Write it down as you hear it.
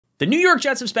The New York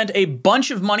Jets have spent a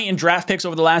bunch of money in draft picks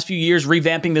over the last few years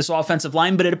revamping this offensive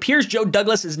line, but it appears Joe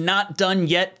Douglas is not done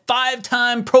yet.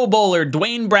 Five-time Pro Bowler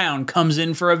Duane Brown comes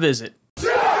in for a visit.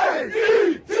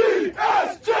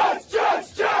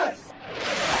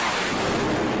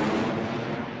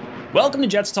 Welcome to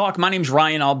Jets Talk. My name's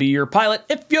Ryan. I'll be your pilot.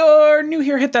 If you're new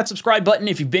here, hit that subscribe button.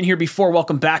 If you've been here before,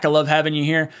 welcome back. I love having you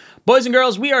here. Boys and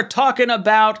girls, we are talking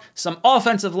about some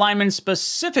offensive linemen,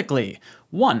 specifically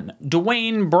one,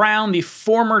 Duane Brown, the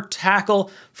former tackle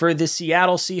for the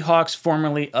Seattle Seahawks,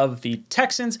 formerly of the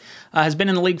Texans, has been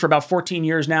in the league for about 14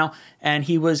 years now, and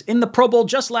he was in the Pro Bowl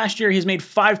just last year. He's made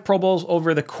 5 Pro Bowls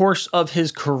over the course of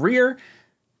his career.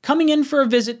 Coming in for a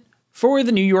visit for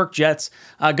the New York Jets.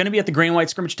 Going to be at the Green and White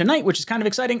scrimmage tonight, which is kind of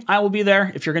exciting. I will be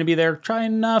there. If you're going to be there, try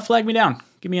and flag me down.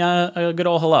 Give me a good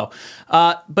old hello.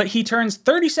 But he turns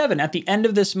 37 at the end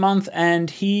of this month, and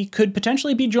he could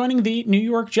potentially be joining the New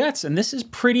York Jets, and this is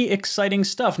pretty exciting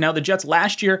stuff. Now, the Jets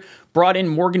last year brought in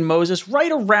Morgan Moses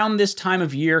right around this time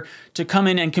of year to come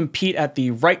in and compete at the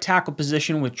right tackle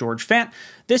position with George Fant.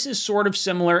 This is sort of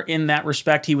similar in that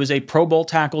respect. He was a Pro Bowl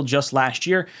tackle just last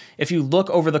year. If you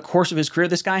look over the course of his career,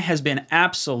 this guy has been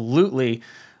absolutely...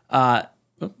 let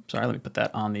me put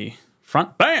that on the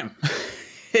front. Bam!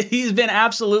 He's been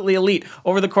absolutely elite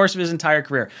over the course of his entire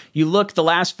career. You look the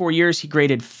last 4 years, he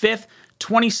graded 5th,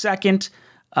 22nd,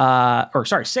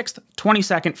 6th,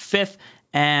 22nd, 5th,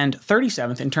 and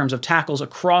 37th in terms of tackles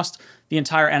across the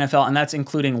entire NFL, and that's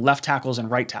including left tackles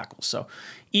and right tackles. So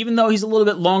even though he's a little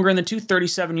bit longer in the tooth,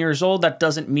 37 years old, that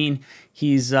doesn't mean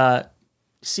he's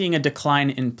seeing a decline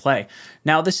in play.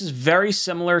 Now, this is very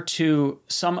similar to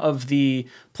some of the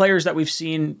players that we've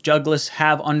seen Douglas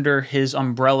have under his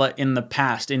umbrella in the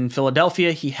past. In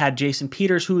Philadelphia, he had Jason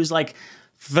Peters, who is like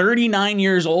 39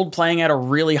 years old, playing at a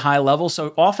really high level.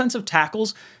 So offensive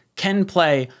tackles can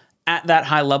play at that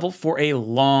high level for a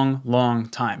long, long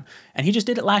time. And he just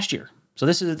did it last year. So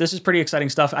this is pretty exciting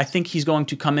stuff. I think he's going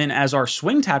to come in as our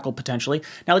swing tackle potentially.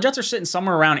 Now, the Jets are sitting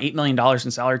somewhere around $8 million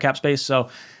in salary cap space, so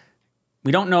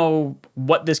we don't know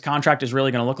what this contract is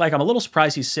really going to look like. I'm a little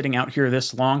surprised he's sitting out here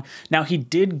this long. Now, he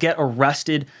did get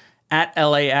arrested at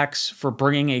LAX for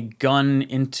bringing a gun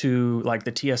into like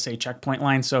the TSA checkpoint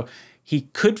line, so he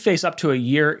could face up to a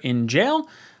year in jail,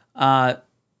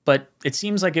 but it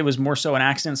seems like it was more so an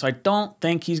accident, so I don't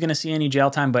think he's going to see any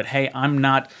jail time. But hey, I'm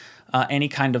not any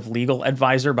kind of legal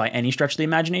advisor by any stretch of the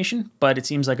imagination, but it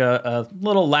seems like a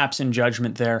little lapse in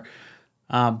judgment there.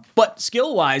 But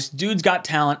skill-wise, dude's got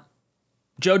talent.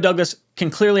 Joe Douglas can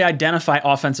clearly identify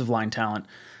offensive line talent,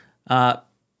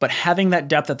 but having that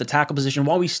depth at the tackle position,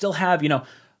 while we still have,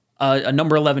 a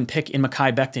number 11 pick in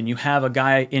Mekhi Becton, you have a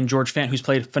guy in George Fant who's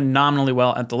played phenomenally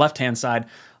well at the left-hand side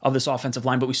of this offensive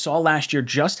line, but we saw last year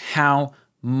just how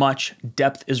much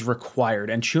depth is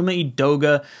required. And Chuma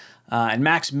Edoga and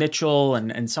Max Mitchell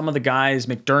and some of the guys,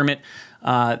 McDermott,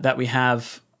 that we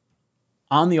have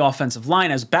on the offensive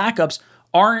line as backups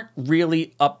aren't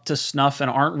really up to snuff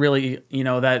and aren't really,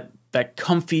 that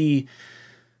comfy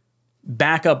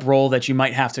backup role that you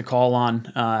might have to call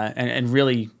on and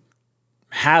really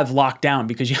have locked down,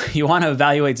 because you want to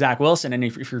evaluate Zach Wilson. And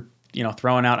if you're,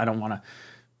 throwing out, I don't want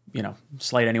to,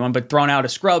 slight anyone, but throwing out a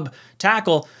scrub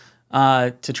tackle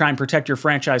to try and protect your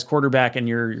franchise quarterback and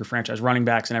your franchise running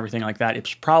backs and everything like that,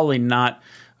 it's probably not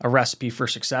a recipe for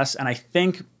success. And I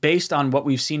think based on what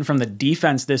we've seen from the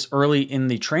defense this early in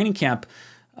the training camp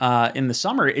in the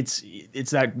summer, it's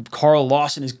that Carl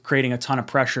Lawson is creating a ton of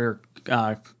pressure.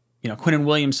 Quinnen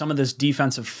Williams, some of this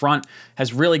defensive front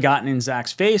has really gotten in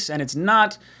Zach's face, and it's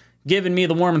not giving me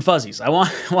the warm and fuzzies. I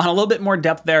want a little bit more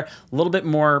depth there, a little bit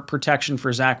more protection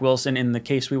for Zach Wilson in the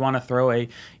case we want to throw a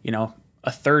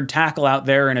third tackle out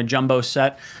there in a jumbo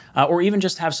set, or even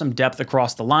just have some depth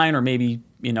across the line, or maybe,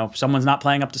 someone's not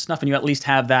playing up to snuff and you at least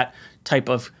have that type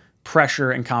of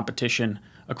pressure and competition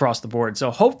across the board.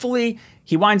 So hopefully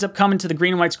he winds up coming to the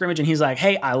Green and White scrimmage and he's like,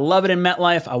 hey, I love it in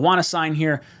MetLife. I want to sign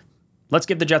here. Let's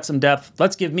give the Jets some depth.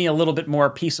 Let's give me a little bit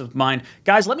more peace of mind.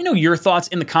 Guys, let me know your thoughts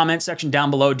in the comment section down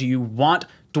below. Do you want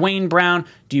Duane Brown?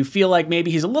 Do you feel like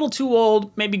maybe he's a little too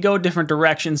old? Maybe go a different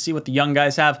direction, see what the young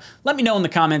guys have? Let me know in the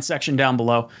comment section down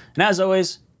below. And as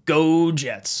always, go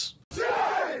Jets.